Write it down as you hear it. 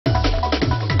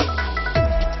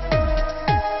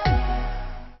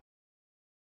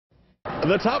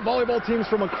The top volleyball teams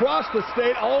from across the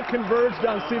state all converged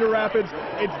on Cedar Rapids.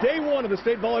 It's day one of the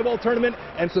state volleyball tournament,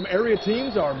 and some area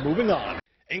teams are moving on.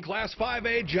 In Class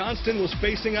 5A, Johnston was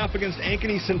facing off against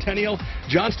Ankeny Centennial.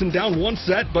 Johnston down one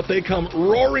set, but they come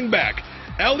roaring back.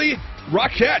 Ellie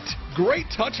Roquette, great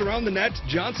touch around the net.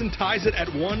 Johnston ties it at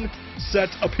 1 set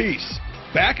apiece.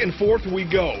 Back and forth we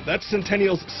go. That's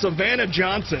Centennial's Savannah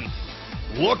Johnson.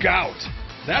 Look out.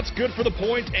 That's good for the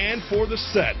point and for the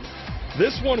set.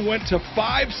 This one went to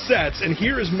 5 sets, and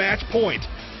here is match point.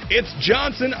 It's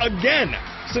Johnson again.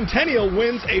 Centennial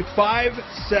wins a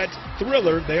 5-set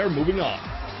thriller. They are moving on.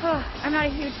 I'm not a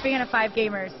huge fan of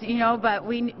 5-gamers, but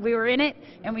we were in it,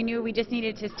 and we knew we just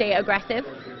needed to stay aggressive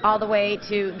all the way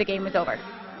to the game was over.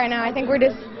 Right now, I think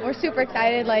we're super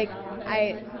excited.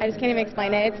 I just can't even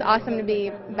explain it. It's awesome to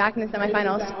be back in the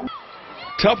semifinals.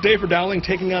 Tough day for Dowling,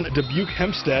 taking on Dubuque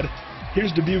Hempstead.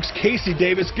 Here's Dubuque's Casey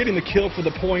Davis getting the kill for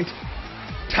the point.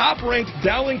 Top-ranked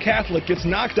Dowling Catholic gets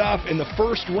knocked off in the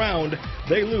first round.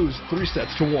 They lose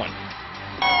 3-1.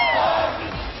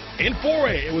 In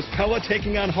 4A, it was Pella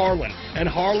taking on Harlan, and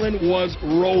Harlan was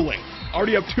rolling.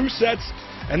 Already up 2 sets,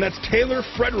 and that's Taylor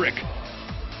Frederick.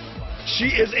 She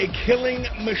is a killing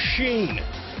machine.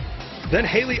 Then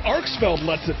Haley Arksfeld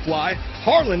lets it fly.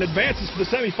 Harlan advances to the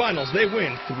semifinals. They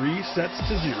win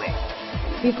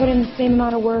 3-0. We put in the same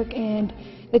amount of work, and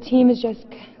the team is just,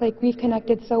 we've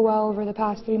connected so well over the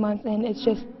past 3 months, and it's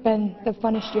just been the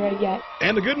funnest year yet.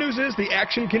 And the good news is the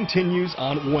action continues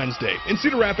on Wednesday. In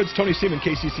Cedar Rapids, Tony Seaman,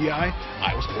 KCCI,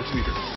 Iowa Sports Leader.